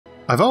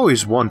I've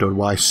always wondered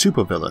why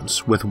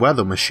supervillains with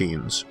weather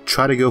machines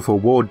try to go for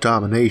world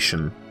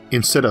domination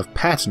instead of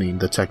patenting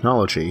the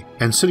technology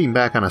and sitting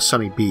back on a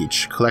sunny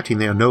beach collecting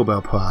their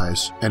Nobel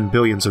Prize and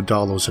billions of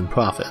dollars in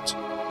profit.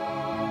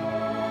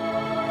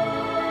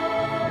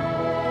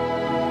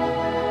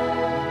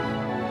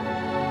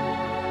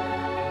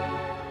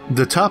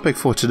 The topic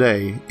for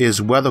today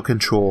is weather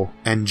control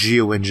and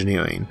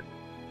geoengineering,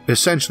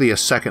 essentially a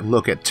second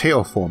look at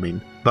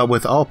terraforming, but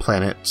with our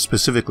planet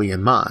specifically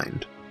in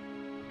mind.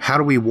 How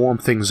do we warm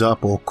things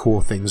up or cool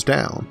things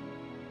down?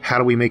 How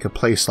do we make a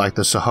place like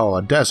the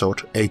Sahara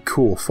Desert a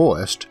cool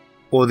forest,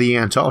 or the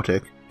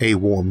Antarctic a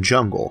warm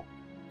jungle?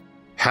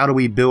 How do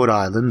we build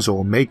islands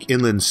or make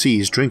inland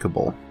seas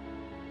drinkable?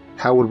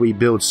 How would we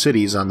build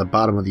cities on the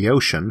bottom of the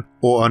ocean,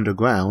 or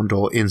underground,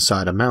 or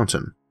inside a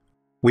mountain?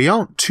 We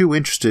aren't too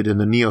interested in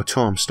the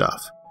near-term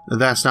stuff.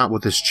 That's not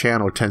what this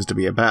channel tends to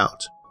be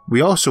about. We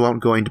also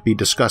aren't going to be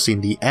discussing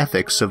the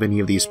ethics of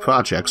any of these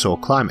projects or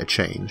climate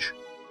change.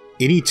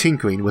 Any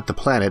tinkering with the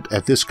planet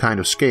at this kind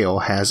of scale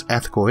has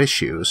ethical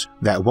issues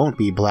that won't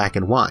be black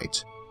and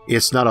white.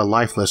 It's not a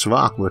lifeless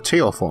rock we're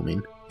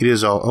terraforming, it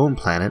is our own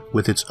planet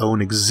with its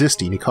own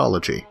existing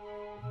ecology.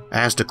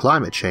 As to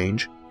climate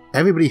change,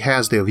 everybody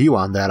has their view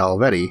on that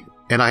already,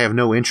 and I have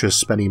no interest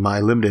spending my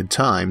limited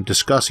time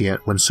discussing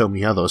it when so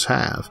many others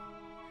have.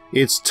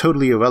 It's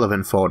totally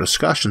irrelevant for our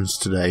discussions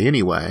today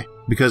anyway,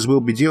 because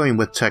we'll be dealing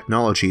with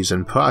technologies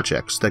and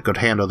projects that could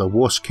handle the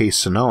worst case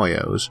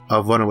scenarios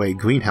of runaway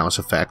greenhouse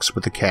effects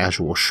with a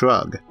casual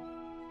shrug.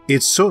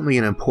 It's certainly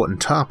an important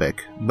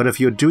topic, but if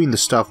you're doing the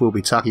stuff we'll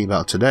be talking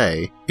about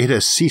today, it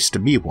has ceased to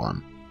be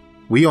one.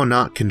 We are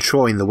not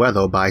controlling the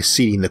weather by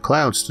seeding the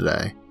clouds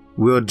today.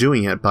 We're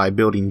doing it by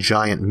building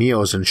giant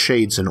mirrors and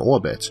shades in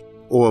orbit,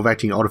 or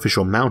erecting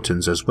artificial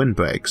mountains as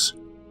windbreaks.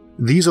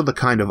 These are the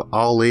kind of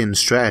all-in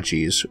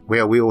strategies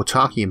where we are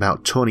talking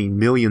about turning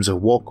millions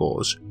of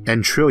workers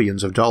and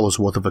trillions of dollars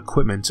worth of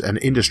equipment and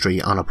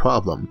industry on a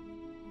problem.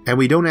 And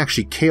we don't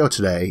actually care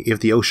today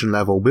if the ocean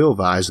level will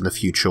rise in the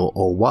future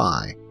or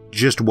why,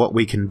 just what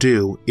we can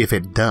do if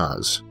it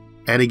does.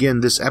 And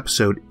again, this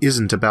episode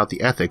isn't about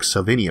the ethics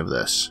of any of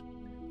this.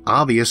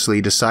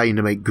 Obviously, deciding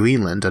to make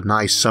Greenland a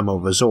nice summer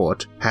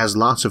resort has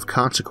lots of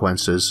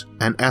consequences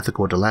and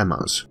ethical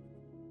dilemmas.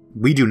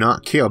 We do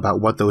not care about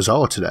what those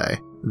are today,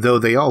 though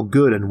they are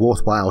good and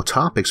worthwhile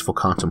topics for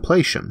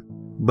contemplation,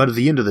 but at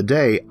the end of the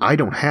day I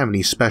don't have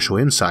any special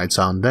insights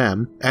on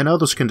them, and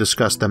others can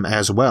discuss them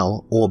as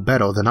well or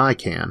better than I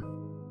can.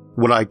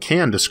 What I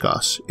can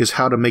discuss is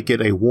how to make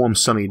it a warm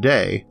sunny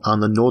day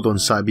on the northern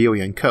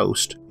Siberian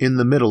coast in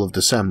the middle of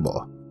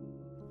December.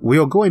 We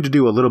are going to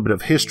do a little bit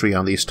of history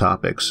on these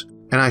topics,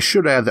 and I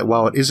should add that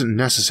while it isn't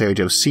necessary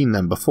to have seen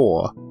them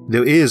before,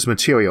 there is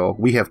material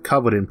we have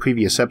covered in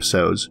previous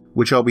episodes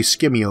which I'll be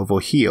skimming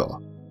over here.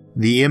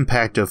 The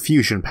impact of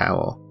fusion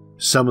power,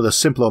 some of the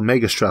simpler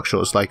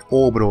megastructures like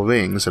orbital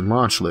rings and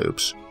launch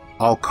loops,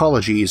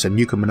 arcologies and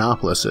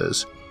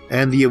nucleomonopolises,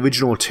 and the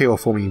original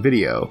terraforming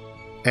video,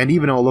 and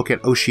even our look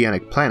at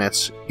oceanic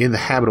planets in the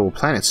Habitable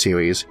Planet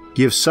series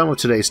gives some of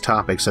today's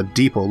topics a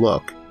deeper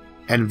look,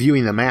 and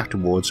viewing them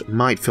afterwards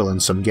might fill in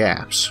some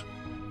gaps.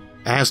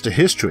 As to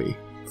history,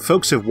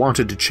 folks have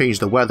wanted to change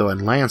the weather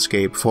and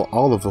landscape for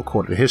all of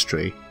recorded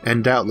history,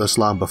 and doubtless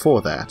long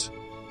before that.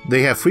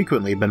 They have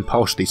frequently been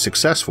partially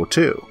successful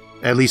too,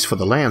 at least for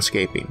the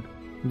landscaping,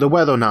 the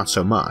weather not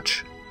so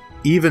much.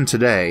 Even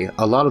today,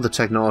 a lot of the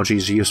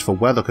technologies used for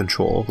weather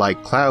control,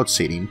 like cloud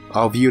seeding,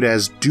 are viewed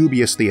as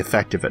dubiously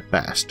effective at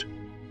best.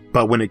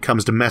 But when it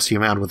comes to messing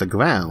around with the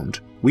ground,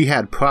 we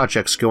had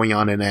projects going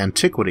on in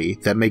antiquity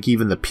that make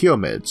even the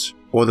pyramids,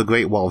 or the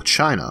Great Wall of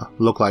China,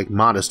 look like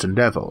modest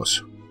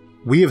endeavors.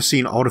 We have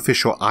seen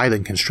artificial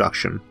island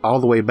construction all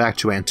the way back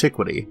to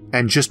antiquity,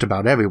 and just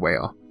about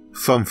everywhere.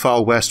 From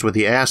far west with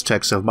the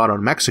Aztecs of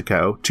modern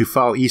Mexico to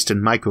far east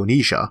in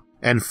Micronesia,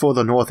 and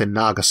further north in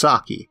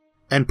Nagasaki,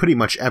 and pretty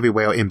much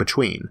everywhere in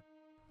between.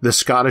 The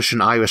Scottish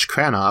and Irish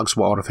Crannogs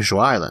were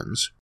artificial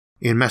islands.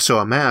 In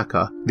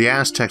Mesoamerica, the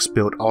Aztecs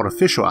built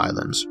artificial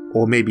islands,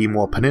 or maybe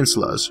more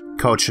peninsulas,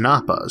 called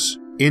chinapas,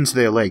 into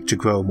their lake to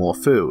grow more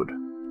food.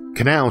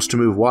 Canals to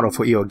move water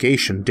for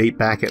irrigation date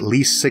back at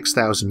least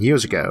 6,000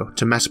 years ago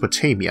to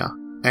Mesopotamia,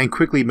 and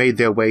quickly made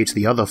their way to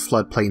the other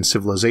floodplain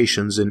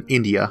civilizations in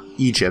India,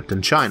 Egypt,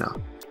 and China.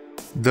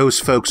 Those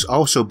folks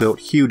also built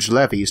huge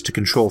levees to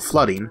control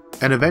flooding,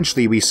 and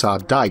eventually we saw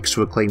dikes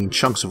reclaiming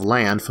chunks of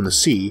land from the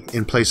sea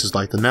in places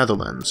like the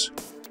Netherlands.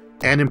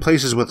 And in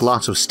places with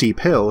lots of steep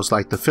hills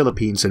like the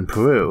Philippines and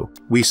Peru,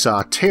 we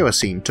saw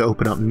terracing to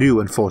open up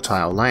new and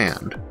fertile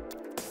land.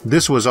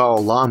 This was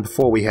all long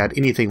before we had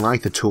anything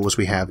like the tools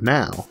we have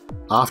now,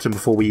 often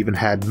before we even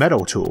had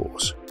metal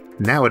tools.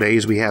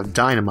 Nowadays we have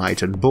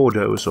dynamite and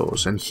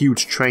bulldozers and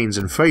huge trains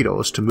and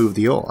freighters to move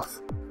the earth.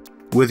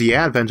 With the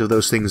advent of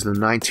those things in the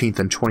 19th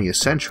and 20th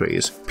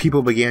centuries,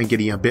 people began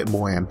getting a bit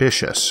more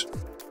ambitious.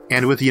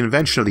 And with the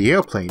invention of the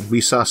airplane, we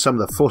saw some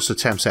of the first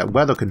attempts at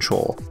weather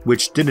control,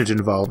 which didn't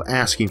involve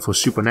asking for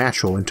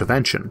supernatural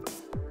intervention.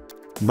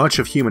 Much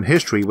of human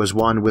history was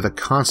one with a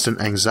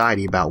constant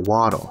anxiety about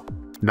water.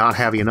 not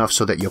having enough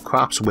so that your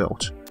crops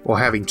wilt, or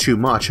having too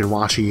much and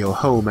watching your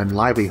home and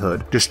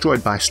livelihood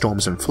destroyed by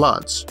storms and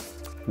floods.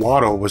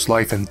 Water was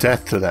life and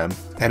death to them,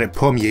 and it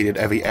permeated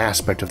every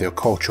aspect of their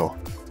culture.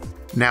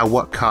 Now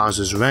what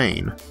causes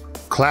rain?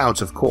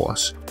 Clouds, of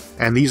course,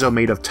 and these are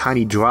made of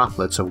tiny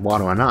droplets of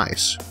water and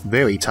ice,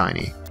 very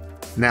tiny.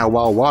 Now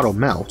while water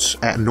melts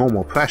at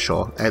normal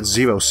pressure at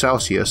 0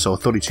 Celsius or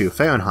 32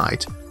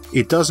 Fahrenheit,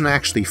 it doesn't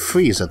actually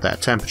freeze at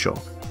that temperature.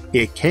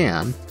 It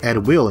can,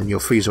 and will in your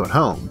freezer at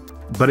home,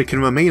 but it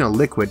can remain a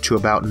liquid to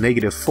about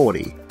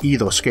 -40,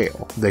 either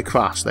scale, they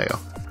cross there.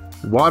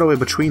 Water in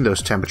between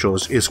those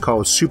temperatures is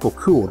called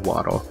supercooled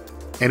water,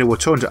 and it will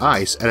turn to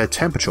ice at a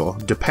temperature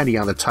depending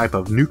on the type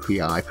of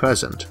nuclei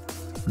present.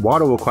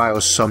 Water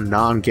requires some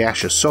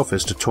non-gaseous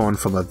surface to turn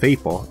from a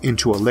vapor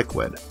into a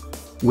liquid.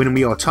 When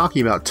we are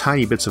talking about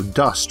tiny bits of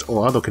dust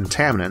or other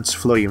contaminants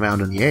floating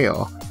around in the air,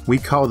 we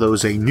call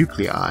those a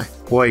nuclei,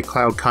 or a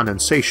cloud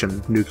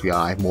condensation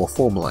nuclei more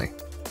formally.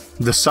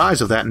 The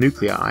size of that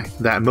nuclei,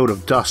 that mode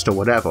of dust or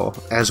whatever,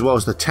 as well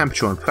as the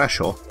temperature and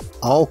pressure,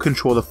 all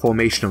control the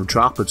formation of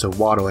droplets of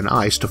water and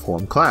ice to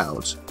form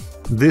clouds.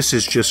 This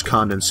is just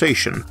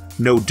condensation,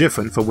 no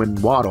different from when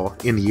water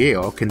in the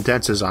air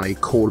condenses on a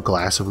cold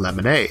glass of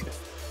lemonade.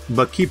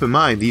 But keep in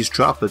mind these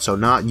droplets are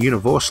not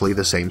universally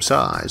the same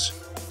size.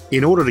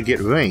 In order to get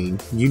rain,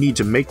 you need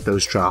to make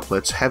those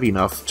droplets heavy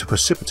enough to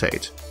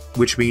precipitate,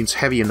 which means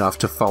heavy enough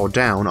to fall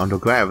down under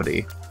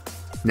gravity.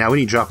 Now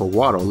any drop of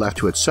water left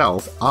to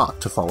itself ought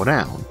to fall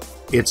down.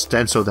 It's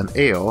denser than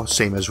air,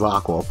 same as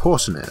rock or a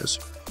person is,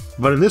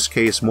 but in this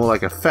case more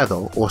like a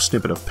feather or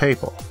snippet of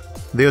paper.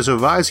 There's a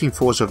rising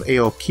force of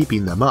air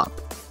keeping them up,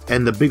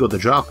 and the bigger the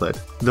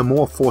droplet, the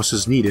more force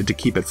is needed to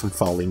keep it from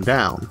falling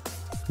down.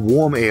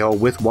 Warm air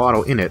with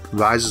water in it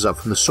rises up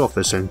from the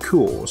surface and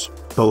cools,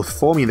 both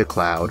forming the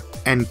cloud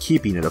and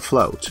keeping it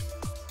afloat.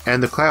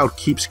 And the cloud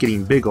keeps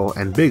getting bigger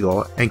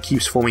and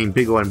keeps forming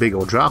bigger and bigger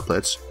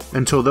droplets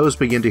until those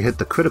begin to hit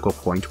the critical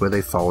point where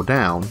they fall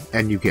down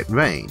and you get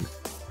rain.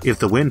 If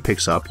the wind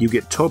picks up, you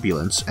get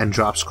turbulence and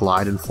drops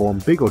collide and form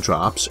bigger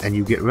drops and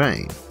you get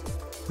rain.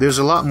 There's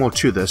a lot more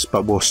to this,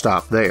 but we'll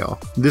stop there.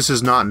 This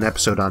is not an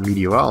episode on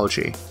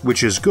meteorology,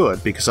 which is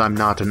good because I'm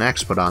not an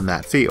expert on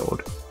that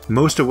field.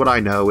 Most of what I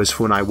know is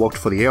from when I worked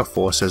for the Air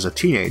Force as a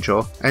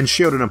teenager and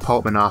shared an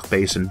apartment off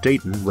base in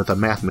Dayton with a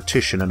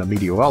mathematician and a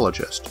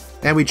meteorologist,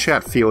 and we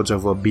chat fields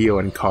over beer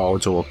and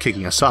cards or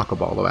kicking a soccer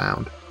ball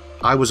around.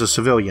 I was a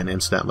civilian,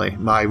 incidentally.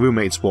 My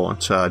roommates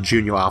weren't, a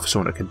junior officer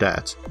and a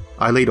cadet.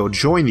 I later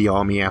joined the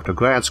Army after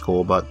grad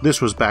school, but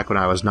this was back when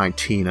I was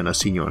 19 and a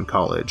senior in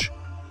college.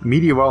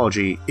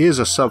 Meteorology is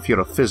a subfield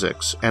of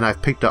physics, and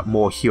I've picked up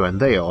more here and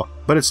there,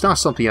 but it's not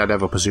something I'd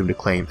ever presume to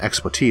claim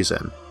expertise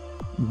in.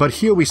 But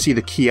here we see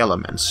the key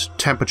elements: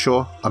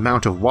 temperature,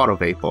 amount of water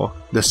vapor,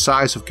 the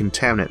size of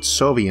contaminants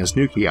serving as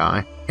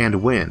nuclei,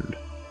 and wind.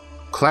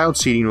 Cloud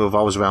seeding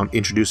revolves around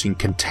introducing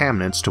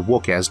contaminants to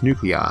work as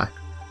nuclei.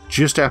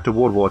 Just after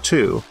World War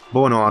II,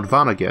 Bernard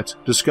Vonnegut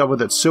discovered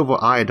that silver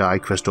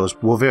iodide crystals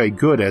were very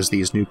good as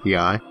these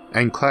nuclei,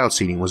 and cloud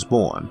seeding was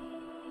born.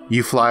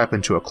 You fly up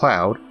into a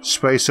cloud,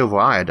 spray silver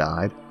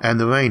iodide, and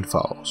the rain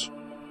falls.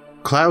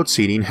 Cloud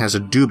seeding has a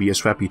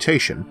dubious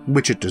reputation,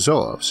 which it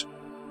deserves.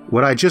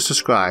 What I just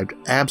described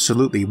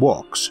absolutely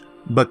works,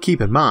 but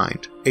keep in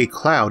mind, a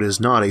cloud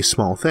is not a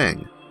small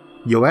thing.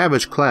 Your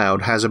average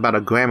cloud has about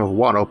a gram of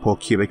water per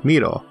cubic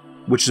meter,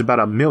 which is about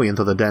a millionth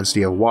of the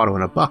density of water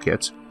in a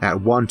bucket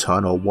at 1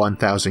 ton or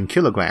 1,000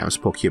 kilograms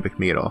per cubic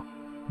meter.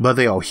 But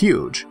they are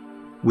huge.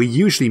 We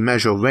usually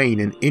measure rain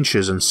in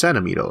inches and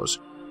centimeters,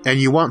 and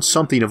you want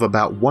something of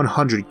about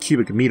 100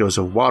 cubic meters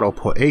of water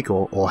per acre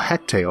or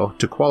hectare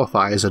to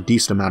qualify as a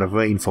decent amount of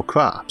rain for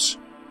crops.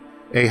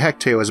 A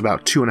hectare is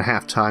about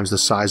 2.5 times the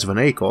size of an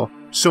acre,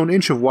 so an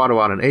inch of water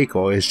on an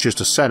acre is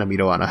just a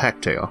centimeter on a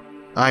hectare.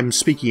 I'm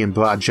speaking in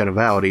broad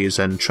generalities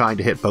and trying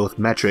to hit both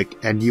metric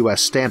and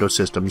US standard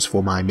systems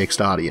for my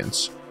mixed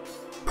audience.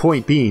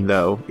 Point being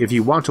though, if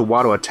you want to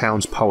water a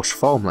town's parched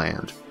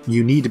farmland,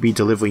 you need to be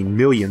delivering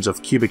millions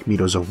of cubic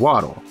meters of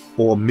water,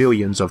 or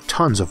millions of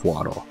tons of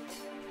water.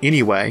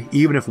 Anyway,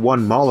 even if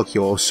 1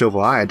 molecule of silver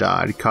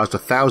iodide caused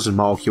 1,000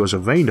 molecules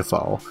of rain to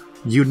fall,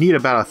 you'd need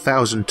about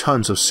 1,000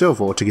 tons of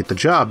silver to get the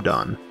job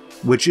done,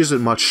 which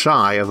isn't much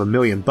shy of $1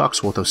 million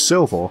worth of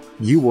silver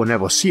you will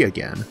never see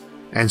again,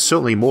 and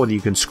certainly more than you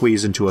can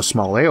squeeze into a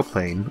small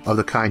airplane of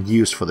the kind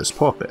used for this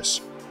purpose,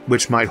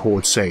 which might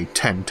hold say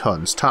 10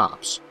 tons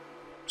tops.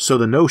 So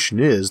the notion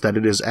is that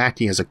it is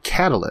acting as a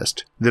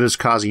catalyst that is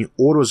causing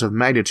orders of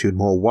magnitude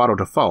more water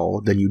to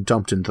fall than you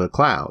dumped into the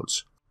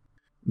clouds.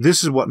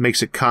 This is what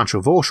makes it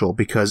controversial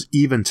because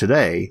even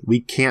today we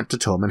can't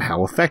determine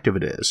how effective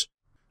it is.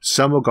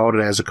 Some regard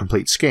it as a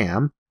complete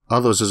scam,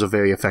 others as a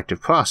very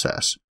effective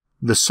process.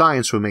 The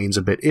science remains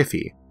a bit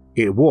iffy.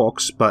 It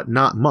works, but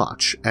not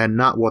much, and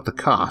not worth the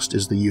cost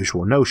is the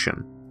usual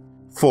notion.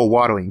 For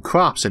watering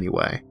crops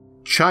anyway.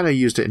 China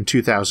used it in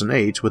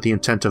 2008 with the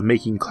intent of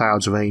making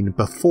clouds rain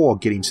before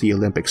getting to the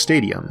Olympic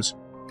stadiums,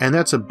 and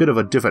that's a bit of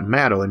a different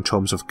matter in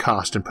terms of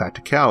cost and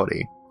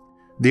practicality.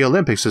 The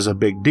Olympics is a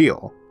big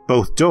deal,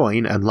 both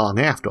during and long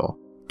after,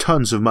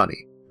 tons of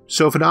money.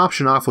 So if an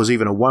option offers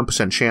even a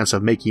 1% chance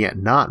of making it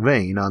not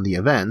rain on the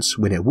events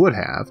when it would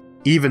have,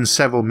 even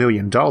several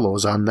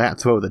 $1,000,000 on that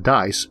throw of the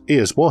dice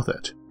is worth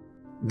it.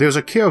 There's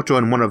a character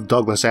in one of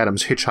Douglas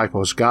Adams'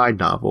 Hitchhiker's Guide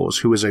novels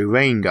who is a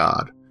rain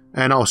god,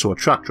 and also a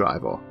truck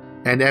driver,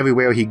 and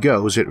everywhere he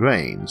goes it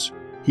rains.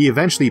 He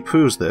eventually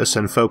proves this,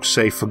 and folks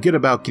say forget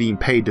about getting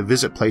paid to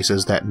visit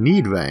places that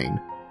need rain.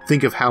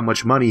 Think of how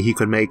much money he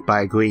could make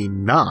by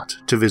agreeing not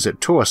to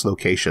visit tourist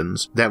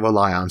locations that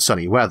rely on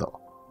sunny weather.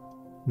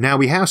 Now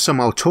we have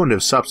some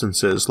alternative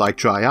substances like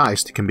dry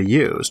ice that can be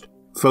used,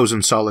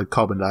 frozen solid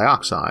carbon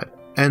dioxide,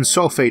 and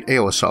sulfate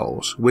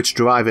aerosols, which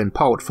derive in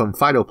part from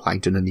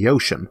phytoplankton in the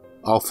ocean,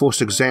 our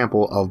first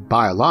example of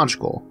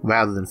biological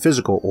rather than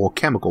physical or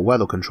chemical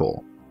weather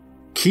control.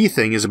 Key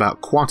thing is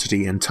about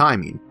quantity and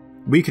timing.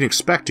 We can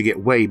expect to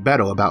get way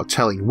better about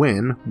telling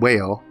when,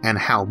 where, and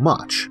how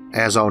much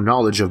as our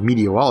knowledge of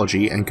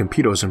meteorology and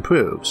computers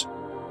improves.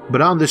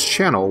 But on this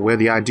channel, where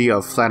the idea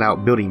of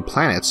flat-out building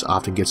planets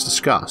often gets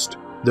discussed,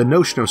 the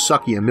notion of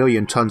sucking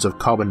 1,000,000 tons of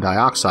carbon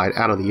dioxide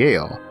out of the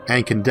air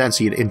and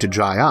condensing it into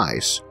dry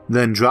ice,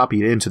 then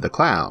dropping it into the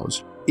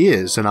clouds,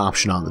 is an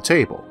option on the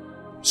table.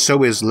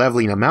 So is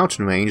leveling a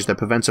mountain range that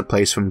prevents a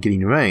place from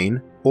getting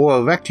rain, or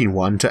erecting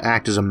one to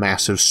act as a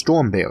massive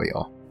storm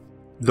barrier.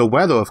 The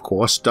weather, of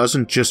course,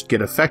 doesn't just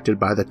get affected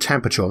by the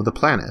temperature of the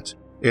planet,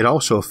 it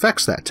also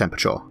affects that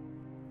temperature.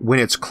 When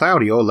it's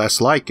cloudier, less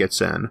light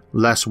gets in,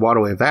 less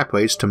water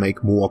evaporates to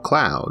make more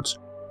clouds.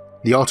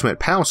 The ultimate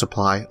power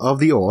supply of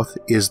the Earth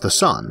is the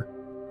Sun.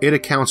 It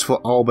accounts for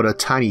all but a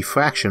tiny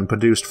fraction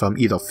produced from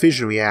either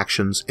fission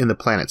reactions in the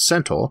planet's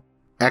center,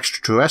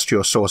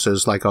 extraterrestrial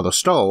sources like other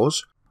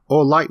stars,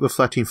 or light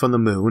reflecting from the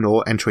moon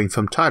or entering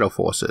from tidal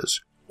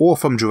forces, or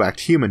from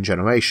direct human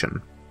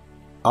generation.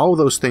 All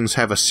those things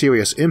have a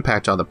serious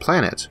impact on the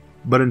planet,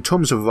 but in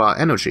terms of raw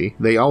energy,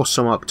 they all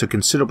sum up to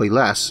considerably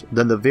less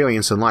than the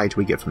variance in light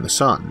we get from the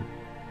Sun.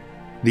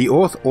 The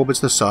Earth orbits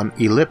the Sun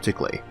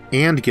elliptically,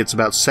 and gets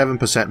about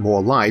 7%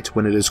 more light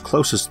when it is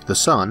closest to the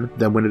Sun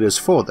than when it is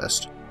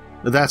furthest.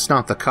 That's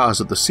not the cause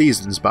of the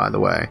seasons, by the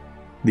way.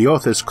 The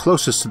Earth is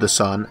closest to the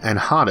Sun and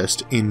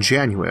hottest in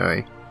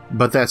January,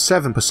 but that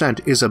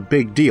 7% is a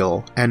big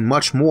deal and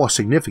much more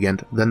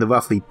significant than the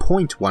roughly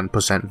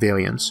 0.1%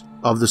 variance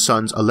of the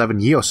Sun's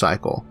 11-year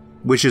cycle,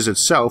 which is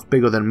itself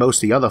bigger than most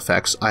of the other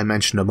effects I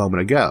mentioned a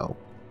moment ago.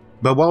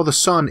 But while the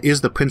Sun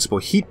is the principal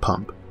heat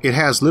pump, it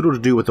has little to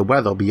do with the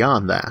weather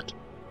beyond that.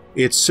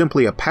 It's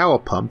simply a power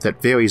pump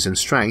that varies in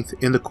strength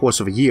in the course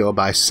of a year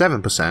by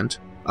 7%,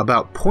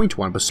 about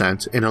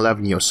 0.1% in an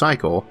 11-year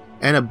cycle,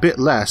 and a bit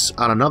less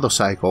on another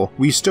cycle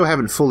we still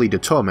haven't fully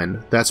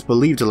determined that's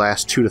believed to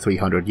last 200 to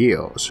 300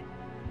 years.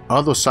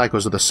 Other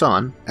cycles of the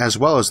Sun, as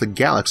well as the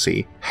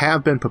galaxy,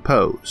 have been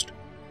proposed,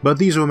 but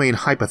these remain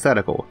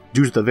hypothetical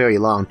due to the very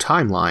long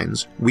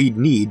timelines we'd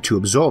need to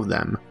observe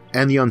them,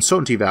 and the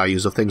uncertainty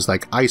values of things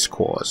like ice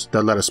cores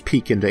that let us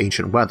peek into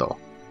ancient weather.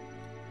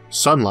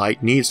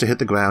 Sunlight needs to hit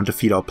the ground to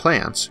feed our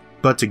plants,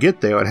 but to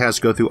get there it has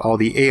to go through all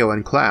the air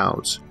and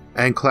clouds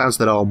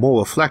that are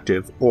more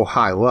reflective or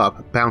higher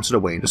up bounce it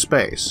away into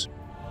space.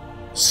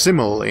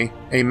 Similarly,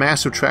 a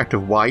massive tract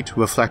of white,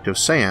 reflective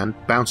sand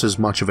bounces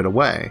much of it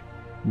away,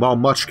 while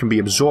much can be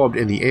absorbed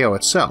in the air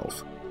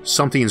itself.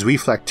 Something's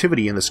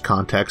reflectivity in this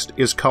context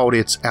is called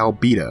its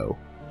albedo.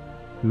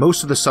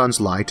 Most of the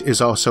Sun's light is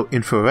also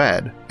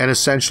infrared, an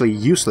essentially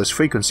useless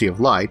frequency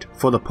of light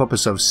for the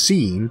purpose of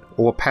seeing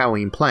or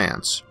powering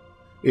plants.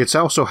 It's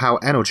also how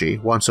energy,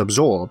 once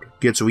absorbed,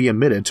 gets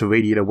re-emitted to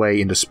radiate away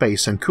into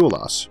space and cool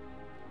us.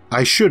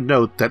 I should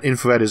note that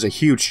infrared is a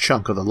huge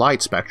chunk of the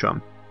light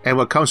spectrum, and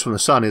what comes from the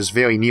Sun is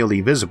very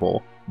nearly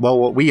visible, while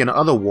what we and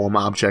other warm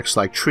objects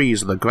like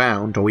trees or the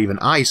ground or even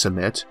ice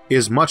emit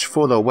is much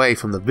further away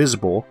from the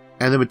visible,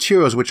 and the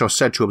materials which are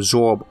said to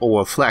absorb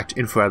or reflect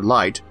infrared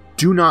light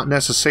do not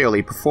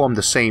necessarily perform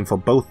the same for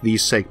both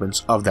these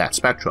segments of that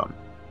spectrum.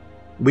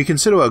 We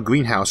consider a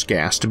greenhouse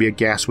gas to be a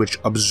gas which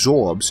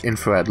absorbs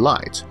infrared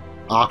light.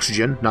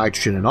 Oxygen,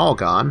 nitrogen, and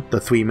argon,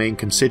 the three main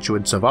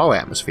constituents of our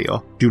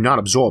atmosphere, do not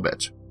absorb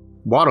it.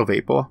 Water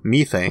vapor,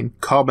 methane,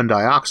 carbon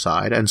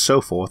dioxide, and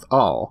so forth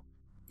all.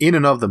 In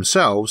and of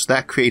themselves,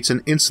 that creates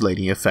an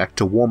insulating effect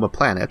to warm a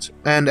planet,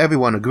 and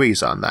everyone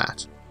agrees on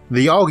that.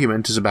 The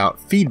argument is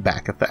about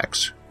feedback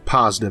effects,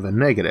 positive and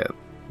negative.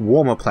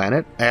 Warm a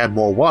planet, add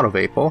more water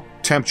vapor,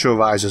 temperature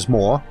rises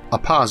more, a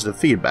positive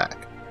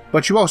feedback.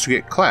 But you also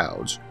get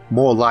clouds,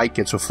 more light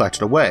gets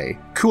reflected away,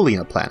 cooling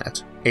a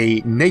planet,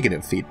 a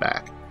negative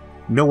feedback.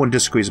 No one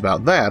disagrees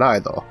about that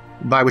either,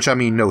 by which I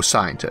mean no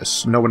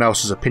scientists, no one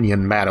else's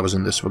opinion matters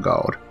in this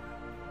regard.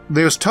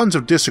 There's tons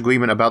of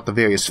disagreement about the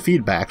various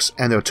feedbacks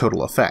and their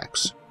total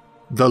effects.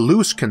 The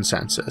loose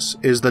consensus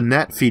is the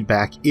net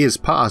feedback is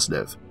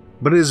positive,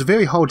 but it is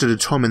very hard to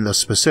determine the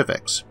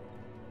specifics.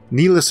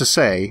 Needless to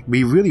say,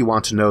 we really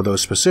want to know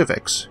those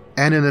specifics,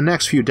 and in the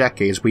next few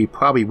decades we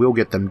probably will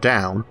get them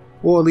down,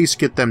 or at least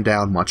get them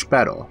down much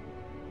better.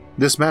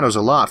 This matters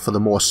a lot for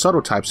the more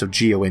subtle types of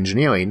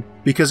geoengineering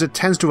because it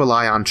tends to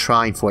rely on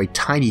trying for a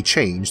tiny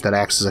change that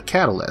acts as a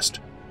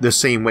catalyst, the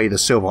same way the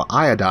silver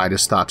iodide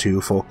is thought to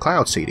for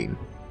cloud seeding.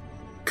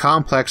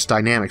 Complex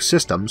dynamic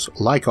systems,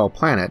 like our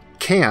planet,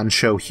 can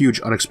show huge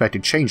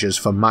unexpected changes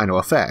from minor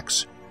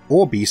effects,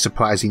 or be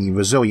surprisingly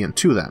resilient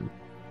to them.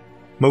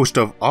 Most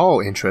of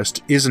our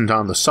interest isn't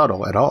on the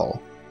subtle at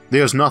all.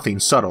 There's nothing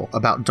subtle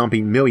about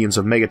dumping millions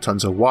of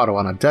megatons of water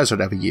on a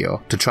desert every year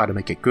to try to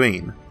make it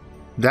green.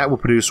 That will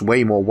produce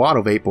way more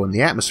water vapor in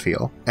the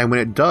atmosphere, and when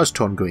it does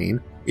turn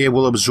green, it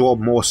will absorb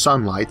more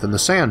sunlight than the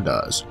sand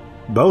does,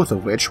 both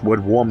of which would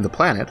warm the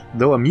planet,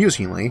 though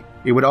amusingly,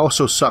 it would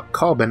also suck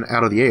carbon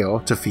out of the air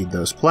to feed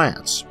those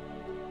plants.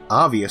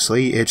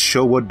 Obviously, it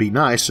sure would be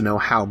nice to know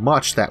how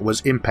much that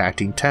was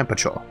impacting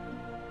temperature.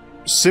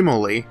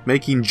 Similarly,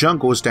 making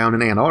jungles down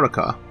in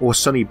Antarctica or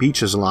sunny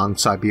beaches along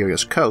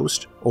Siberia's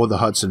coast or the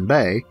Hudson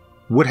Bay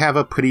would have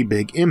a pretty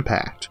big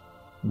impact,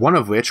 one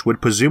of which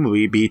would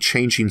presumably be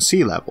changing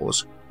sea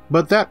levels,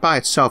 but that by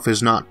itself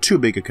is not too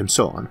big a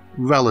concern,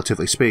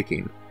 relatively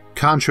speaking.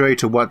 Contrary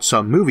to what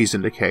some movies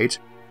indicate,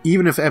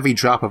 even if every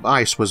drop of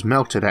ice was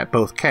melted at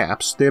both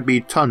caps, there'd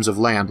be tons of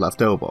land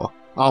left over,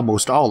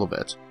 almost all of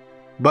it.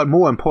 But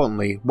more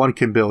importantly, one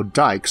can build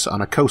dikes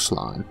on a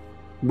coastline,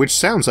 which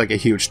sounds like a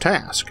huge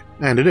task,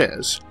 and it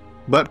is.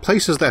 But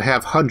places that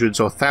have hundreds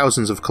or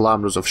thousands of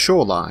kilometers of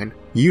shoreline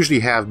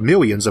usually have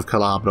millions of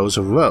kilometers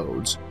of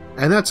roads,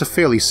 and that's a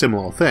fairly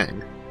similar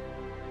thing.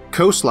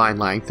 Coastline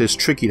length is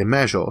tricky to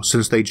measure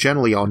since they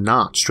generally are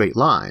not straight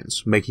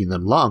lines, making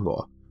them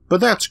longer, but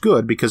that's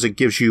good because it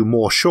gives you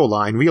more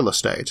shoreline real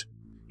estate.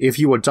 If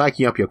you were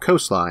diking up your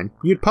coastline,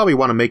 you'd probably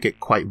want to make it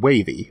quite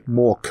wavy,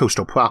 more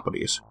coastal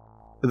properties.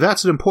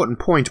 That's an important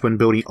point when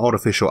building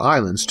artificial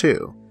islands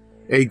too.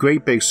 A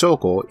great big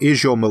circle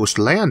is your most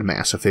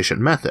landmass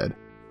efficient method,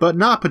 but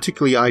not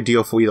particularly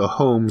ideal for either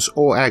homes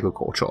or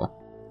agriculture.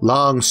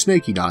 Long,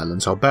 snaky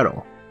islands are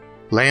better.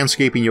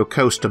 Landscaping your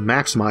coast to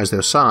maximize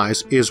their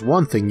size is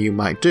one thing you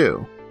might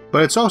do,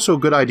 but it's also a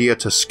good idea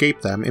to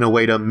scape them in a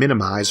way to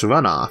minimize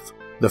runoff.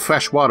 The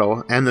fresh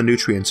water and the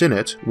nutrients in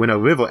it when a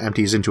river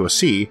empties into a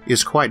sea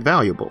is quite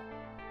valuable.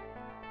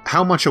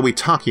 How much are we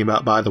talking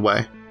about, by the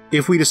way?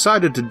 If we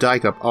decided to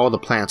dike up all the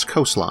planet's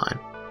coastline,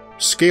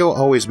 scale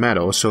always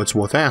matters, so it's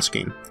worth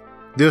asking.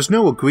 There's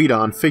no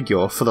agreed-on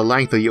figure for the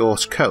length of the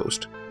Earth's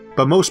coast,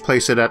 but most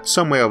place it at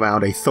somewhere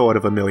around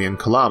 1/3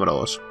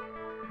 kilometers.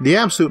 The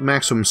absolute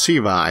maximum sea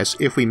rise,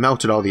 if we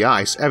melted all the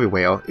ice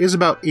everywhere, is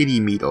about 80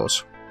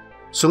 meters.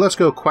 So let's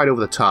go quite over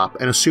the top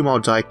and assume our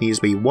dike needs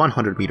to be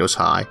 100 meters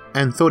high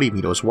and 30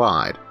 meters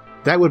wide.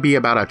 That would be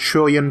about 1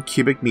 trillion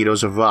cubic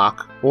meters of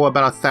rock, or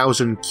about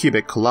 1,000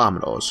 cubic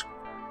kilometers.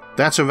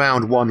 That's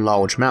around one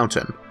large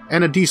mountain,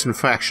 and a decent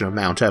fraction of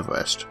Mount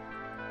Everest.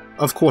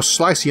 Of course,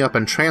 slicing up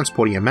and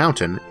transporting a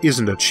mountain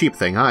isn't a cheap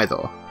thing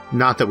either,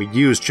 not that we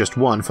use just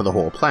one for the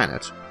whole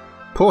planet.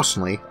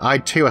 Personally,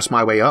 I'd terrace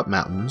my way up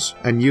mountains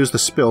and use the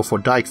spill for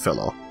dike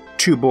filler,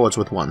 2 birds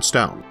with 1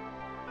 stone.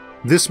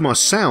 This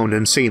must sound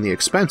insanely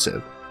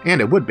expensive, and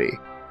it would be,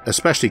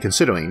 especially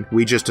considering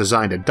we just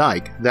designed a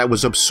dike that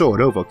was absurd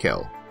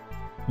overkill.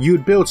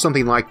 You'd build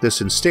something like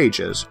this in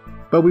stages,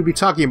 but we'd be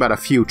talking about a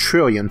few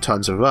trillion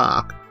tons of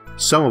rock,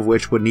 some of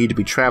which would need to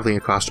be traveling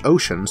across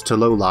oceans to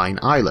low-lying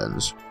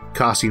islands,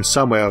 costing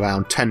somewhere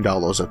around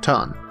 $10 a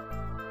ton.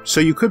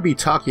 So you could be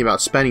talking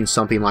about spending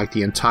something like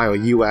the entire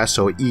US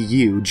or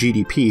EU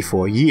GDP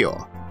for a year,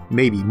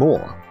 maybe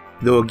more.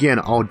 Though again,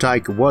 our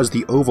dike was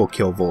the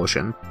overkill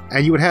version,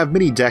 and you would have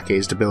many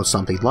decades to build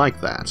something like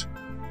that.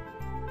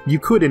 You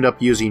could end up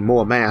using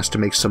more mass to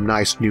make some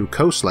nice new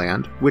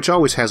coastland, which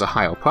always has a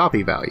higher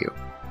property value.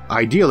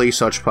 Ideally,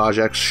 such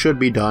projects should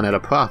be done at a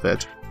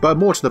profit, but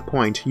more to the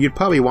point, you'd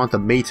probably want the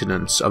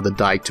maintenance of the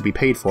dike to be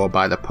paid for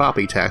by the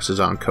property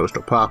taxes on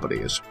coastal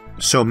properties,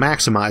 so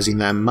maximizing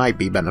them might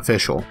be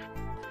beneficial.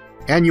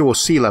 Annual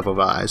sea level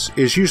rise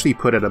is usually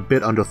put at a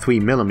bit under 3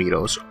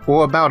 millimeters,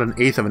 or about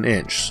 1/8 of an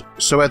inch,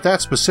 so at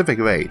that specific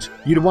rate,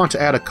 you'd want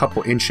to add a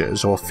couple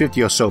inches or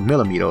 50 or so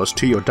millimeters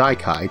to your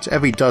dike height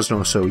every dozen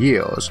or so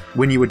years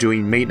when you were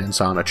doing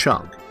maintenance on a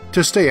chunk,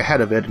 to stay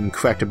ahead of it and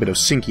correct a bit of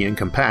sinking and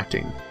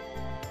compacting.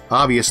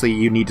 Obviously,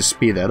 you need to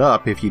speed that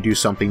up if you do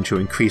something to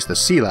increase the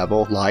sea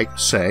level, like,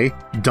 say,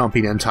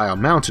 dumping an entire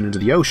mountain into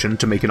the ocean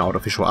to make an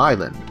artificial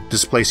island,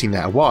 displacing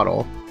that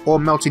water, or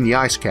melting the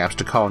ice caps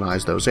to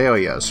colonize those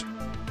areas.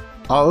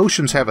 Our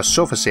oceans have a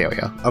surface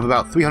area of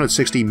about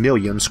 360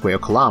 million square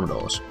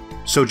kilometers,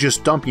 so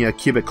just dumping a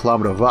cubic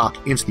kilometer of rock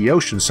into the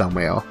ocean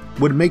somewhere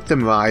would make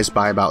them rise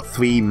by about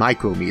 3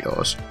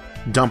 micrometers.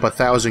 Dump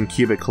 1,000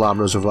 cubic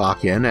kilometers of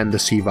rock in and the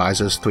sea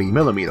rises 3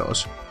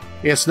 millimeters.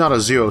 It's not a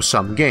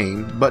zero-sum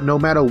game, but no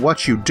matter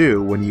what you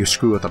do when you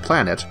screw with the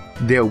planet,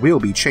 there will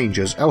be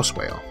changes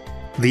elsewhere.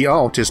 The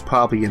art is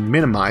probably in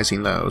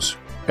minimizing those,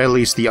 at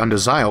least the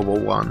undesirable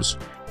ones,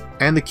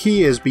 and the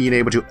key is being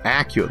able to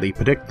accurately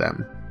predict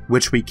them,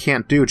 which we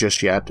can't do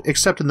just yet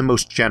except in the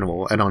most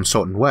general and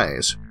uncertain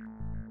ways.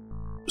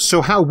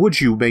 So how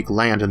would you make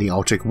land in the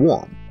Arctic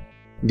warm?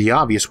 The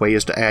obvious way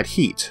is to add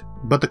heat,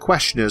 but the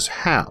question is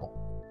how?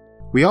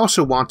 We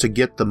also want to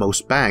get the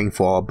most bang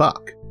for our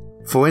buck.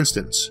 For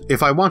instance,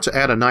 if I want to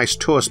add a nice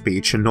tourist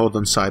beach in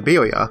northern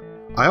Siberia,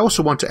 I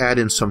also want to add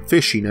in some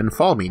fishing and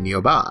farming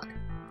nearby.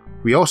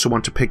 We also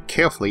want to pick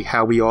carefully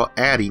how we are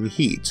adding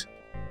heat.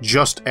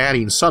 Just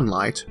adding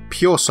sunlight,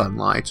 pure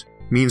sunlight,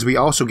 means we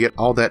also get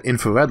all that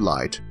infrared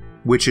light,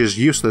 which is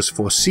useless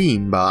for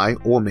seeing by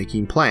or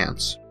making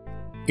plants.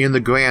 In the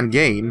grand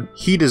game,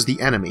 heat is the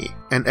enemy,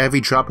 and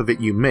every drop of it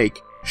you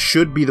make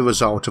should be the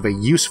result of a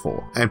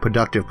useful and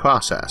productive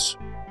process.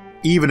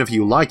 Even if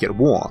you like it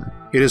warm,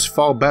 it is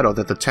far better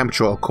that the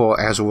temperature occur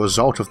as a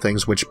result of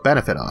things which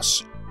benefit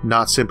us,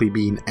 not simply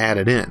being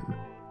added in.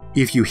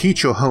 If you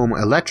heat your home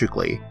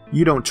electrically,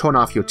 you don't turn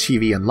off your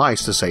TV and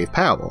lights to save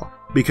power,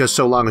 because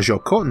so long as your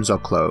curtains are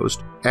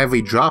closed,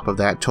 every drop of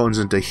that turns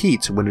into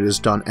heat when it is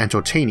done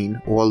entertaining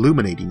or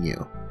illuminating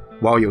you,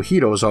 while your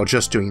heaters are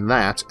just doing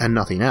that and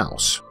nothing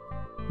else.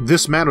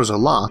 This matters a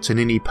lot in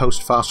any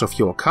post-fossil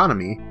fuel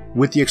economy,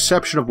 with the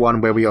exception of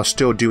one where we are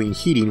still doing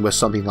heating with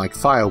something like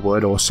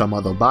firewood or some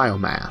other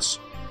biomass.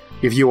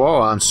 If you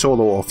are on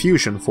solar or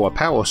fusion for a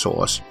power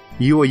source,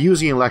 you are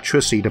using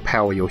electricity to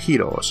power your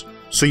heaters,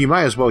 so you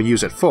might as well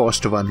use it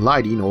first to run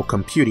lighting or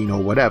computing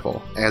or whatever,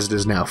 as it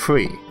is now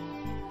free.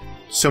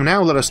 So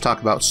now let us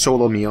talk about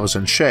solar mirrors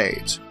and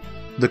shades.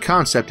 The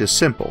concept is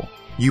simple.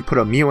 You put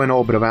a mirror in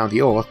orbit around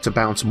the Earth to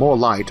bounce more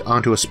light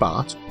onto a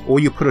spot, or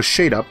you put a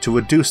shade up to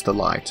reduce the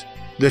light.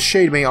 The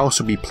shade may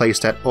also be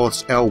placed at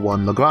Earth's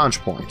L1 Lagrange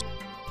point.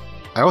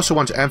 I also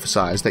want to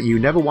emphasize that you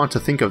never want to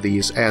think of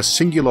these as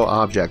singular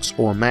objects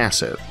or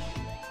massive.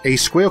 A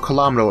square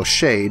kilometer of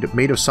shade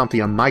made of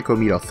something a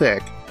micrometer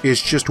thick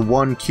is just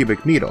 1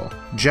 cubic meter,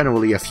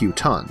 generally a few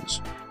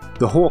tons.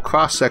 The whole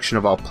cross-section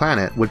of our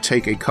planet would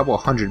take a couple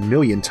 100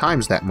 million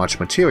times that much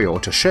material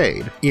to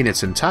shade in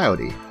its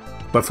entirety,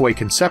 but for a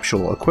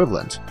conceptual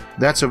equivalent,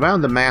 that's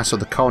around the mass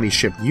of the colony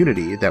ship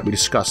Unity that we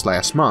discussed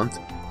last month,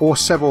 or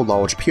several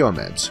large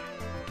pyramids.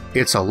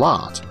 It's a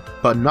lot,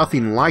 but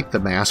nothing like the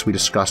mass we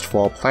discussed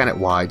for our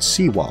planet-wide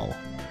seawall.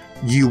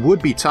 You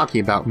would be talking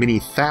about many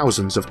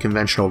thousands of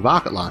conventional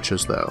rocket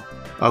launches though.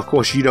 Of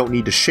course, you don't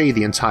need to shade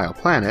the entire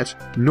planet,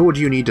 nor do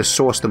you need to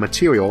source the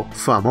material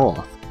from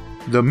Earth.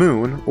 The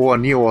Moon or a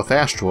near-Earth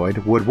asteroid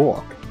would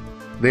work.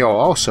 They are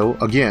also,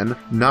 again,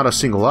 not a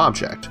single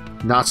object,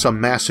 not some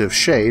massive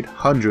shade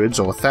hundreds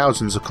or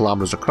thousands of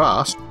kilometers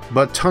across,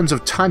 but tons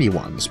of tiny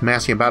ones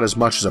massing about as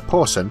much as a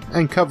person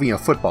and covering a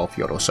football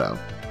field or so.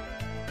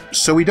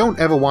 So we don't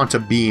ever want to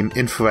beam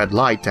infrared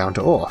light down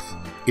to Earth.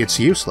 It's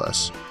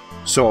useless.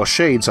 So our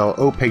shades are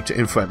opaque to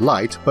infrared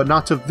light, but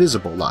not to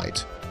visible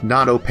light,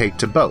 not opaque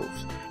to both.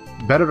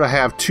 Better to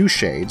have 2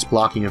 shades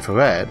blocking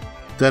infrared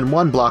than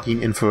one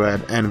blocking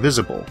infrared and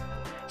visible.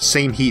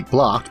 Same heat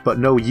blocked, but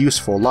no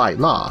useful light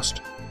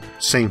lost.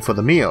 Same for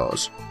the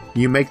mirrors.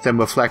 You make them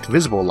reflect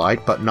visible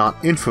light, but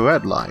not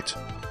infrared light.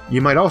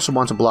 You might also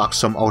want to block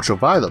some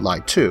ultraviolet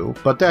light too,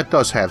 but that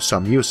does have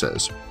some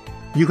uses.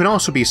 You can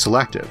also be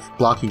selective,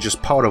 blocking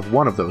just part of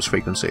one of those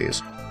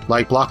frequencies,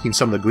 like blocking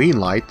some of the green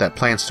light that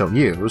plants don't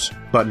use,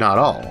 but not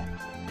all.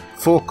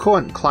 For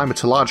current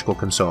climatological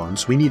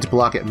concerns, we need to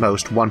block at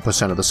most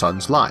 1% of the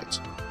sun's light.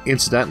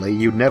 Incidentally,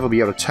 you'd never be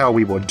able to tell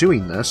we were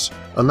doing this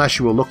unless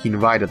you were looking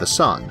right at the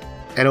sun,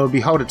 and it would be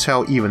hard to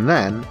tell even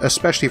then,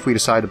 especially if we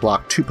decide to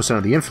block 2%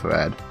 of the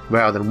infrared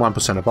rather than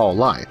 1% of all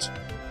light.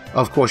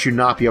 Of course, you'd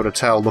not be able to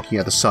tell looking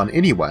at the sun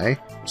anyway,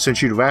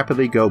 since you'd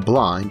rapidly go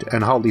blind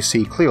and hardly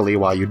see clearly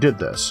while you did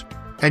this.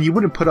 And you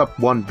wouldn't put up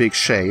one big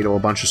shade or a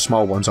bunch of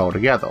small ones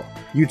altogether,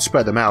 you'd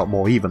spread them out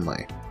more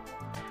evenly.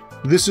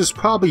 This is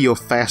probably your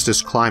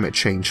fastest climate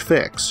change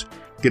fix.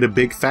 Get a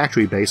big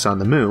factory base on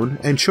the moon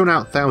and churn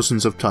out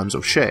thousands of tons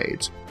of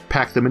shades,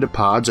 pack them into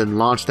pods and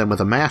launch them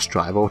with a mass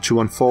driver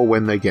to unfurl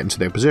when they get into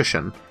their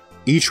position.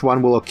 Each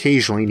one will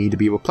occasionally need to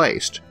be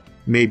replaced,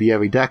 maybe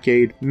every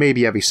decade,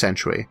 maybe every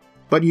century,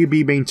 but you'd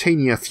be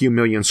maintaining a few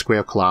million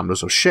square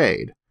kilometers of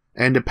shade,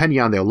 and depending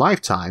on their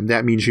lifetime,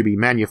 that means you'd be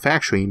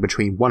manufacturing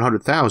between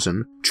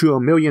 100,000 to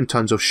 1 million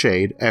tons of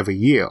shade every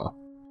year.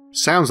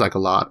 Sounds like a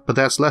lot, but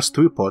that's less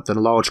throughput than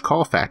a large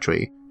car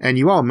factory, and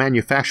you are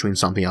manufacturing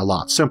something a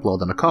lot simpler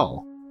than a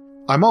car.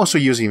 I'm also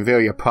using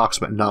very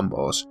approximate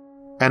numbers.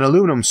 An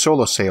aluminum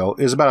solar sail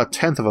is about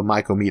 1/10 of a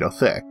micrometer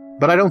thick,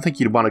 but I don't think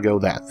you'd want to go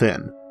that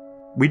thin.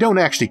 We don't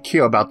actually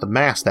care about the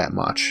mass that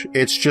much,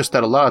 it's just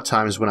that a lot of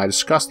times when I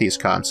discuss these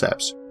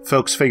concepts,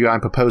 folks figure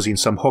I'm proposing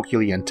some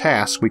Herculean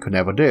task we could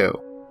never do.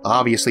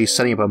 Obviously,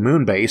 setting up a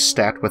moon base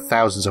stacked with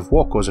thousands of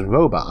workers and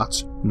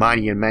robots,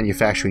 mining and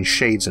manufacturing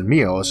shades and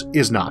mirrors,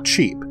 is not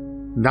cheap.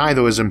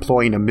 Neither is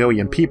employing 1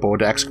 million people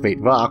to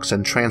excavate rocks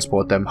and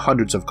transport them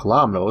hundreds of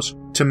kilometers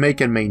to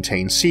make and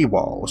maintain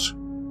seawalls.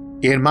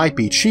 It might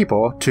be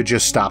cheaper to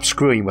just stop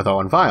screwing with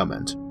our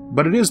environment,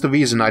 but it is the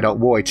reason I don't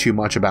worry too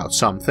much about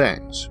some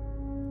things.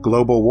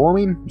 Global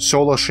warming,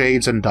 solar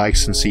shades and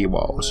dikes and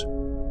seawalls.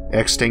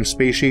 Extinct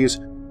species,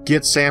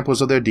 get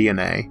samples of their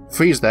DNA,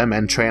 freeze them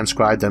and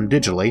transcribe them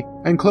digitally,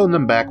 and clone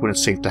them back when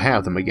it's safe to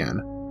have them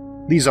again.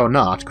 These are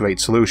not great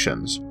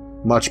solutions.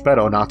 Much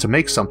better not to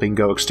make something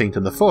go extinct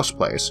in the first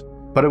place,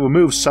 but it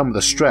removes some of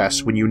the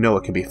stress when you know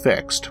it can be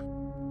fixed.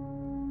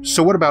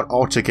 So what about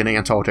Arctic and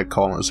Antarctic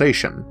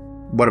colonization?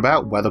 What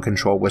about weather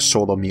control with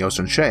solar mirrors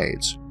and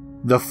shades?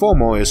 The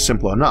former is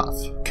simple enough,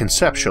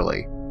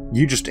 conceptually.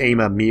 You just aim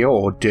a mirror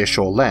or dish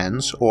or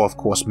lens, or of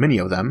course many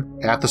of them,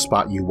 at the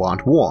spot you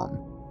want warm.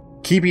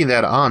 Keeping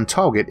that on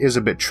target is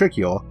a bit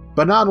trickier,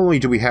 but not only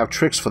do we have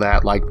tricks for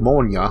that like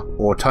Mornia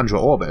or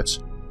Tundra orbits,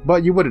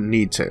 but you wouldn't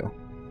need to.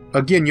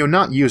 Again, you're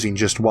not using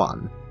just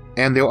one,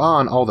 and they're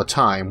on all the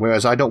time,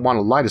 whereas I don't want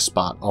to light a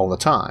spot all the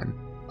time.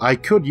 I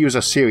could use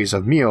a series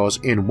of mirrors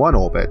in one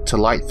orbit to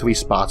light 3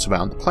 spots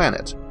around the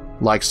planet,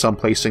 like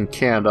someplace in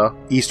Canada,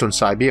 eastern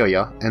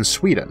Siberia, and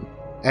Sweden,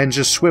 and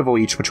just swivel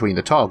each between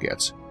the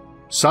targets.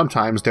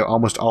 Sometimes they're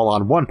almost all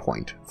on one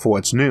point, for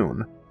it's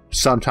noon.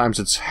 Sometimes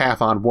it's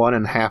half on one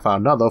and half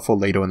on another for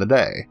later in the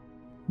day.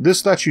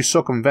 This lets you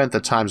circumvent the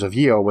times of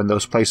year when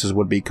those places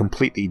would be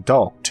completely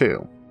dark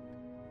too.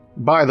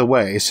 By the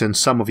way, since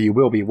some of you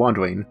will be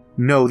wondering,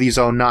 no, these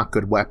are not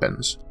good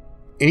weapons.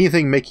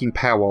 Anything making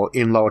power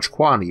in large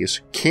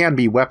quantities can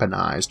be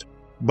weaponized,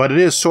 but it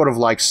is sort of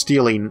like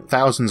stealing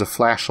thousands of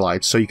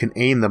flashlights so you can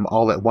aim them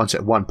all at once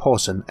at one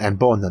person and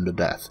burn them to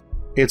death.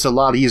 It's a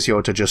lot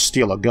easier to just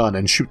steal a gun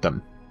and shoot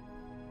them.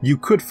 You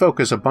could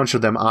focus a bunch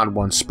of them on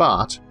one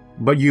spot,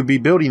 but you'd be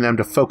building them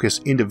to focus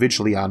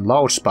individually on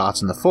large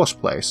spots in the first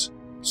place,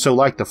 so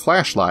like the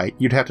flashlight,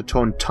 you'd have to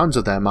turn tons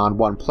of them on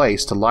one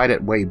place to light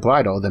it way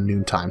brighter than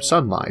noontime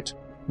sunlight,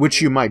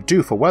 which you might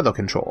do for weather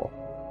control.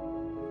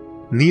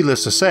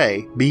 Needless to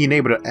say, being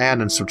able to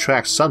add and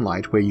subtract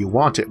sunlight where you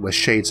want it with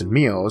shades and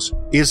mirrors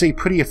is a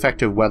pretty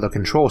effective weather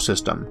control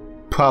system.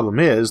 Problem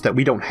is that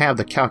we don't have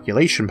the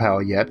calculation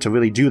power yet to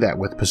really do that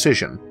with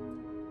precision.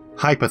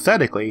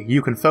 Hypothetically,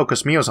 you can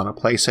focus mirrors on a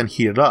place and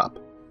heat it up,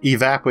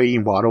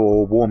 evaporating water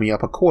or warming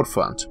up a cold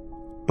front.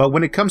 But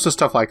when it comes to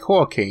stuff like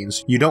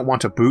hurricanes, you don't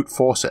want to brute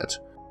force it.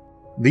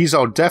 These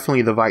are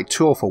definitely the right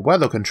tool for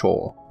weather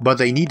control, but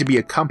they need to be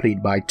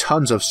accompanied by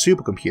tons of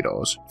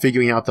supercomputers,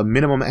 figuring out the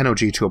minimum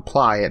energy to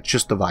apply at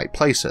just the right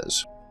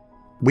places.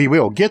 We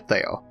will get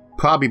there,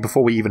 probably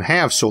before we even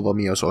have solar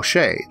mirrors or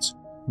shades,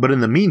 but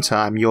in the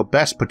meantime, your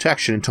best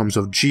protection in terms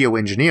of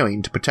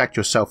geoengineering to protect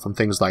yourself from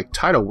things like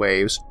tidal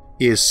waves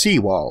is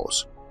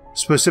seawalls.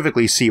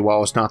 Specifically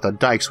seawalls, not the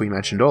dikes we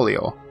mentioned earlier.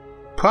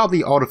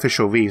 Probably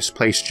artificial reefs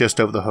placed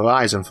just over the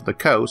horizon from the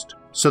coast,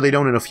 so they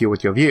don't interfere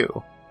with your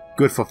view.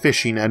 Good for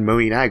fishing and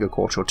marine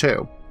agriculture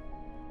too.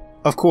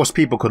 Of course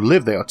people could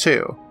live there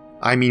too.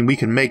 I mean, we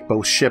can make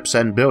both ships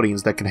and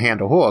buildings that can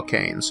handle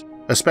hurricanes,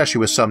 especially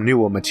with some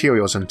newer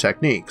materials and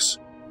techniques.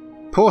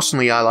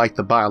 Personally, I like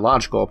the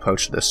biological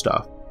approach to this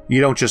stuff. You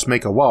don't just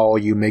make a wall,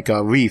 you make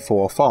a reef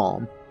or a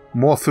farm.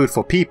 More food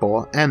for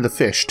people, and the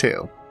fish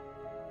too.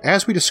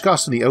 As we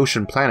discussed in the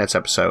Ocean Planets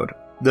episode,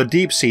 the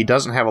deep sea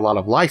doesn't have a lot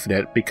of life in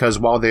it because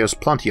while there's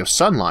plenty of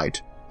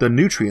sunlight, the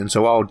nutrients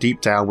are all deep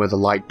down where the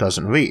light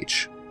doesn't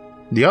reach.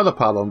 The other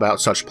problem about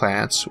such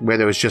planets, where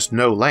there is just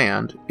no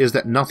land, is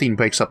that nothing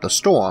breaks up the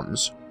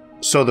storms,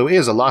 so there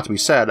is a lot to be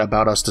said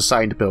about us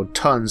deciding to build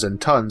tons and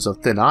tons of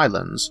thin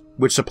islands,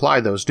 which supply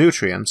those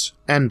nutrients,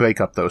 and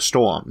break up those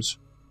storms.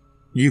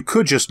 You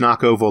could just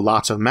knock over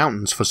lots of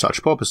mountains for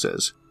such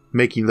purposes,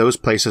 making those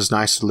places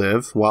nice to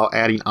live while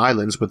adding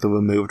islands with the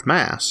removed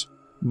mass.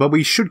 But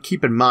we should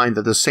keep in mind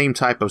that the same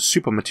type of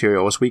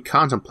supermaterials we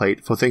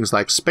contemplate for things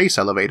like space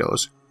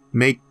elevators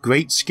make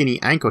great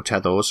skinny anchor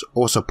tethers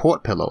or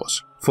support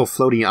pillars for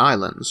floating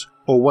islands,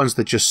 or ones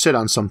that just sit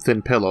on some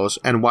thin pillars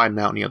and widen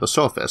out near the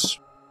surface.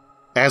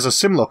 As a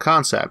similar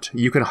concept,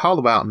 you can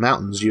hollow out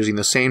mountains using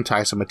the same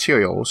types of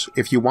materials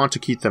if you want to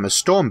keep them as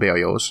storm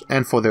barriers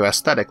and for their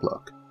aesthetic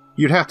look.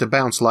 You'd have to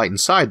bounce light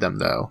inside them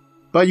though,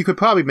 but you could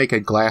probably make a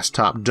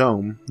glass-top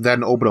dome that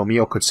an orbital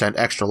mirror could send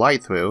extra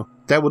light through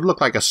that would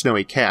look like a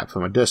snowy cap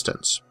from a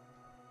distance.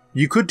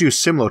 You could do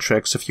similar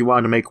tricks if you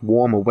wanted to make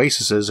warm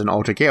oases in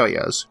Arctic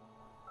areas.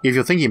 If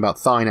you're thinking about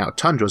thawing out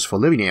tundras for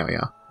living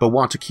area, but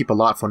want to keep a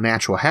lot for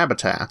natural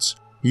habitats,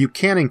 you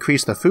can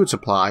increase the food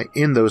supply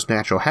in those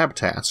natural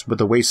habitats with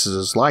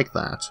oases like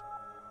that.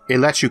 It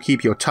lets you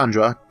keep your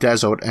tundra,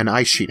 desert, and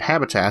ice sheet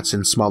habitats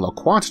in smaller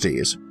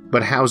quantities,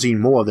 but housing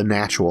more of the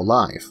natural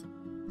life.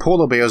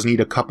 Polar bears need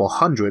a couple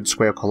hundred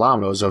square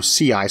kilometers of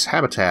sea ice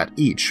habitat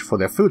each for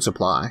their food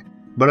supply,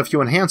 but if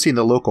you're enhancing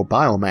the local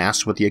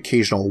biomass with the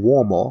occasional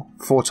warmer,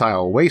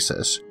 fertile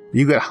oasis,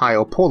 you get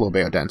higher polar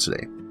bear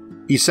density.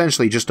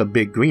 Essentially just a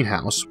big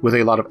greenhouse with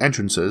a lot of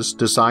entrances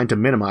designed to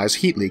minimize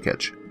heat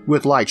leakage,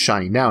 with light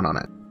shining down on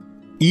it.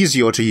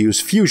 Easier to use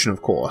fusion,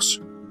 of course,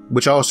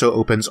 which also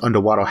opens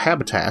underwater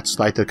habitats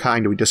like the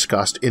kind we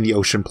discussed in the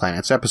Ocean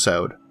Planets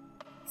episode.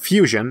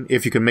 Fusion,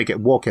 if you can make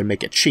it work and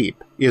make it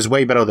cheap, is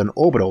way better than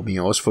orbital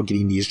mirrors for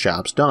getting these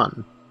jobs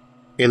done.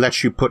 It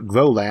lets you put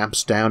grow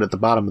lamps down at the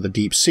bottom of the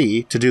deep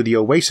sea to do the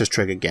oasis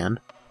trick again,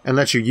 and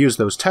lets you use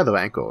those tether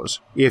anchors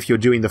if you're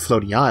doing the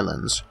floating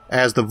islands,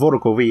 as the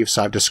vertical reefs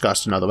I've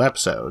discussed in other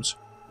episodes.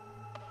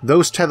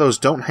 Those tethers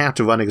don't have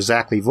to run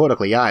exactly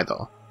vertically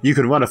either. You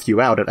can run a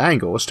few out at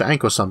angles to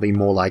anchor something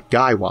more like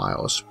guy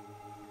wires.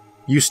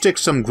 You stick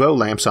some grow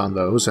lamps on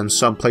those and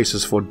some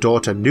places for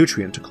dirt and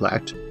nutrient to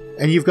collect,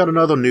 and you've got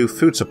another new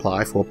food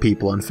supply for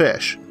people and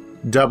fish.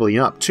 Doubling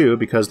up too,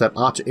 because that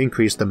ought to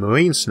increase the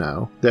marine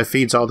snow that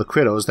feeds all the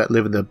critters that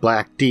live in the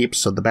black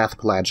deeps of the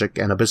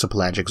bathypelagic and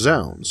abyssopelagic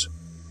zones.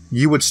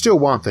 You would still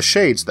want the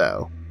shades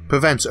though.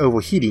 Prevents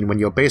overheating when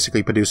you're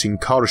basically producing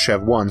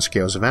Kardashev 1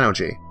 scales of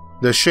energy.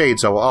 The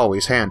shades are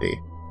always handy.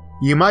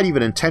 You might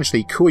even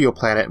intentionally cool your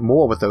planet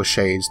more with those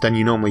shades than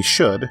you normally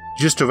should,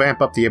 just to ramp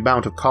up the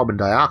amount of carbon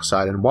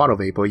dioxide and water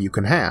vapor you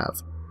can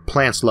have.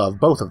 Plants love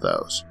both of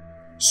those.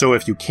 So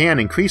if you can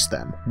increase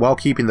them, while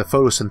keeping the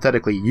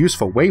photosynthetically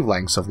useful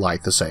wavelengths of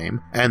light the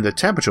same, and the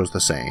temperatures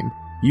the same,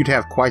 you'd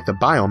have quite the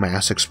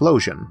biomass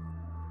explosion.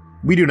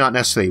 We do not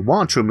necessarily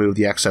want to remove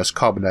the excess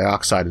carbon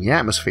dioxide in the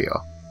atmosphere,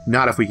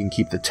 not if we can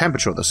keep the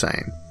temperature the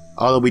same,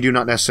 although we do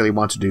not necessarily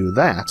want to do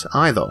that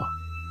either.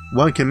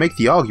 One can make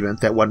the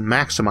argument that what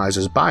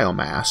maximizes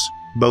biomass,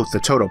 both the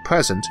total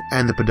present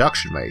and the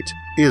production rate,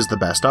 is the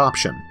best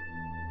option.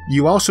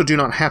 You also do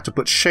not have to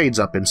put shades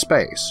up in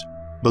space.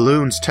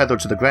 Balloons tethered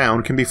to the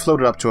ground can be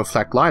floated up to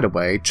reflect light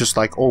away just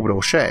like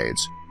orbital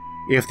shades.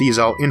 If these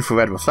are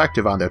infrared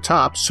reflective on their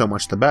tops, so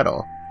much the better.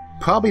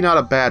 Probably not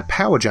a bad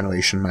power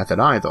generation method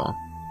either.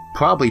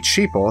 Probably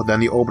cheaper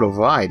than the orbital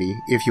variety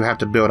if you have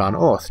to build on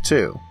Earth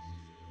too.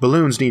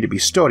 Balloons need to be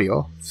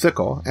sturdier,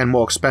 thicker, and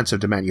more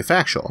expensive to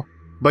manufacture,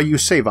 but you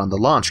save on the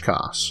launch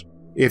costs.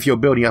 If you're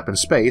building up in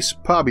space,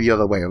 probably the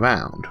other way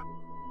around.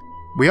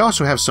 We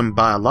also have some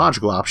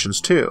biological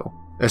options too,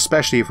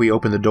 especially if we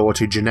open the door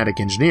to genetic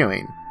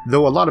engineering,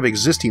 though a lot of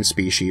existing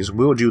species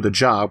will do the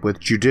job with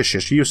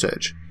judicious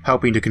usage,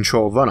 helping to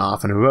control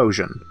runoff and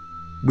erosion.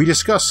 We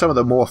discussed some of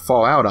the more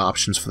far-out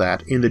options for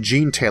that in the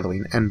gene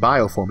tailoring and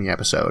bioforming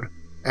episode,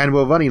 and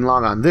we're running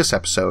long on this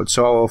episode,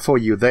 so I'll refer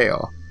you there.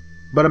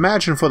 But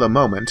imagine for the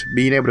moment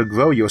being able to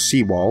grow your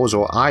seawalls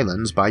or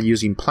islands by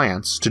using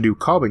plants to do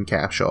carbon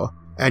capture,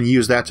 and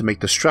use that to make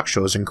the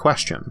structures in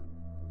question.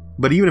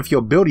 But even if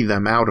you're building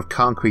them out of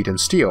concrete and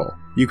steel,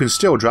 you can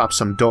still drop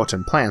some dirt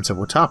and plants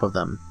over top of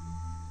them.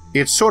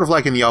 It's sort of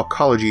like in the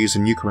Arcologies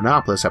and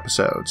Eucumenopolis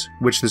episodes,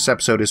 which this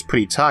episode is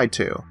pretty tied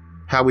to.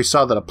 How we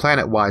saw that a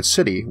planet-wide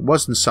city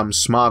wasn't some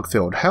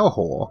smog-filled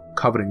hellhole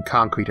covered in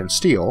concrete and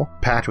steel,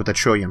 packed with 1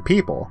 trillion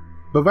people,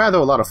 but rather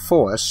a lot of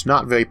forests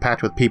not very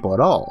packed with people at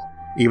all,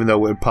 even though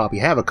we'd probably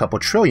have a couple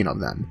trillion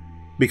of them,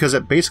 because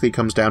it basically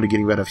comes down to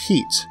getting rid of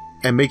heat,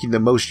 and making the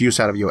most use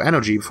out of your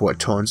energy before it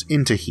turns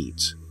into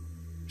heat.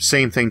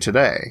 Same thing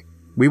today.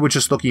 We were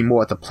just looking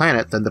more at the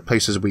planet than the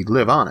places we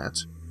live on it.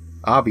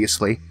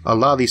 Obviously, a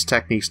lot of these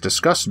techniques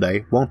discussed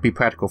today won't be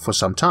practical for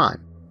some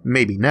time,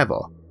 maybe never.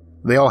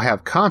 They all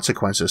have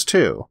consequences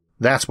too.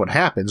 That's what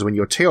happens when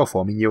you're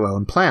terraforming your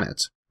own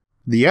planet.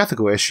 The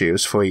ethical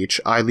issues for each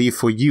I leave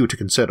for you to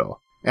consider,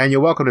 and you're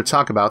welcome to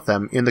talk about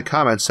them in the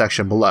comments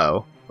section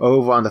below, or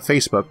over on the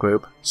Facebook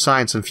group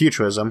Science and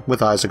Futurism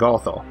with Isaac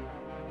Arthur.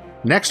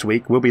 Next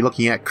week we'll be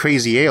looking at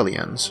crazy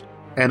aliens,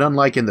 and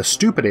unlike in the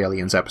Stupid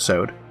Aliens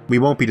episode, we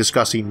won't be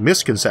discussing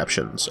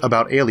misconceptions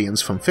about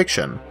aliens from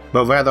fiction,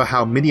 but rather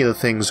how many of the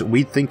things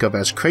we think of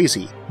as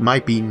crazy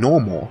might be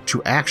normal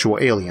to actual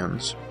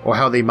aliens, or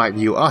how they might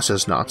view us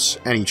as nuts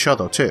and each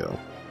other too.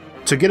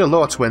 To get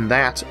alerts when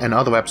that and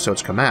other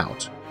episodes come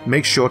out,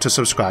 make sure to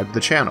subscribe to the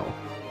channel.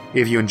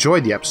 If you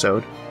enjoyed the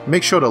episode,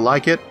 make sure to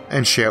like it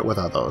and share it with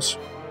others.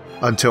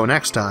 Until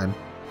next time,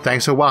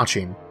 thanks for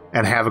watching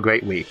and have a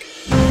great week.